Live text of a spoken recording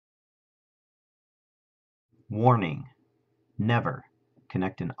Warning: never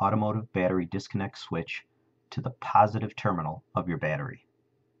connect an automotive battery disconnect switch to the positive terminal of your battery.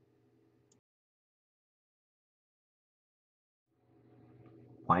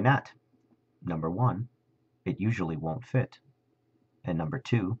 Why not? Number one, it usually won't fit. And number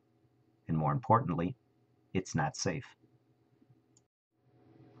two, and more importantly, it's not safe.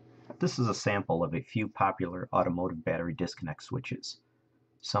 This is a sample of a few popular automotive battery disconnect switches.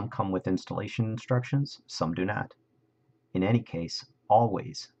 Some come with installation instructions, some do not. In any case,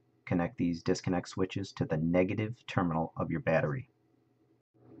 always connect these disconnect switches to the negative terminal of your battery.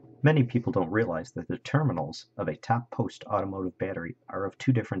 Many people don't realize that the terminals of a top post automotive battery are of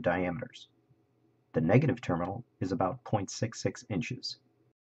two different diameters. The negative terminal is about 0.66 inches,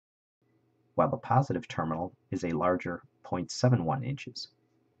 while the positive terminal is a larger 0.71 inches.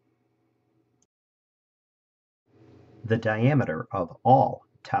 The diameter of all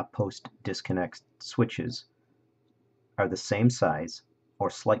top post disconnect switches are the same size or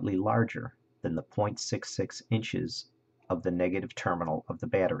slightly larger than the 0.66 inches of the negative terminal of the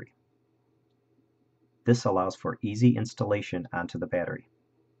battery. This allows for easy installation onto the battery.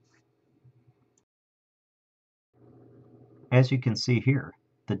 As you can see here,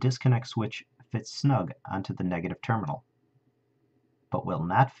 the disconnect switch fits snug onto the negative terminal, but will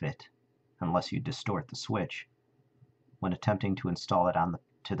not fit, unless you distort the switch, when attempting to install it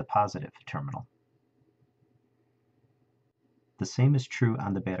to the positive terminal. The same is true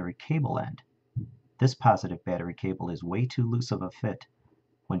on the battery cable end. This positive battery cable is way too loose of a fit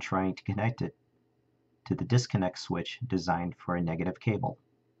when trying to connect it to the disconnect switch designed for a negative cable.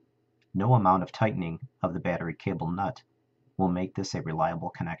 No amount of tightening of the battery cable nut will make this a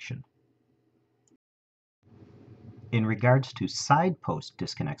reliable connection. In regards to side post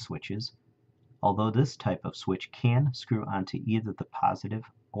disconnect switches, although this type of switch can screw onto either the positive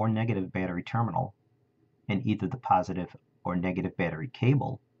or negative battery terminal and either the positive or negative battery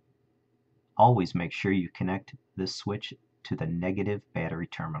cable, always make sure you connect this switch to the negative battery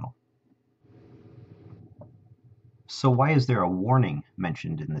terminal. So why is there a warning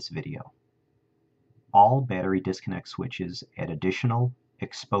mentioned in this video? All battery disconnect switches add additional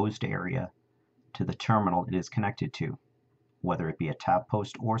exposed area to the terminal it is connected to, whether it be a top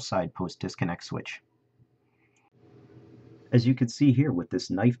post or side post disconnect switch. As you can see here with this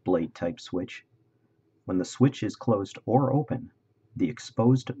knife blade type switch, when the switch is closed or open, the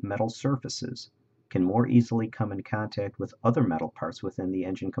exposed metal surfaces can more easily come in contact with other metal parts within the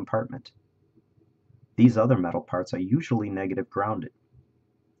engine compartment. These other metal parts are usually negative grounded,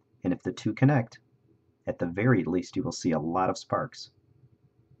 and if the two connect, at the very least you will see a lot of sparks.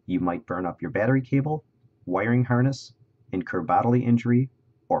 You might burn up your battery cable, wiring harness, incur bodily injury,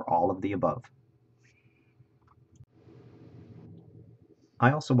 or all of the above.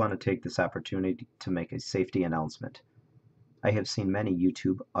 I also want to take this opportunity to make a safety announcement. I have seen many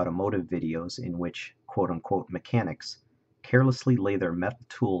YouTube automotive videos in which quote-unquote mechanics carelessly lay their metal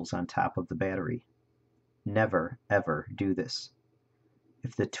tools on top of the battery. Never, ever do this.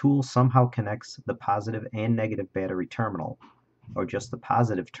 If the tool somehow connects the positive and negative battery terminal, or just the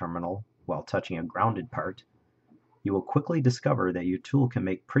positive terminal while touching a grounded part, you will quickly discover that your tool can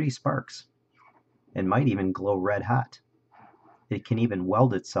make pretty sparks and might even glow red hot. It can even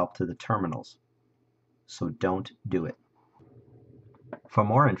weld itself to the terminals. So don't do it. For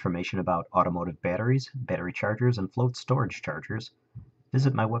more information about automotive batteries, battery chargers, and float storage chargers,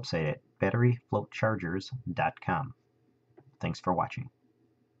 visit my website at batteryfloatchargers.com. Thanks for watching.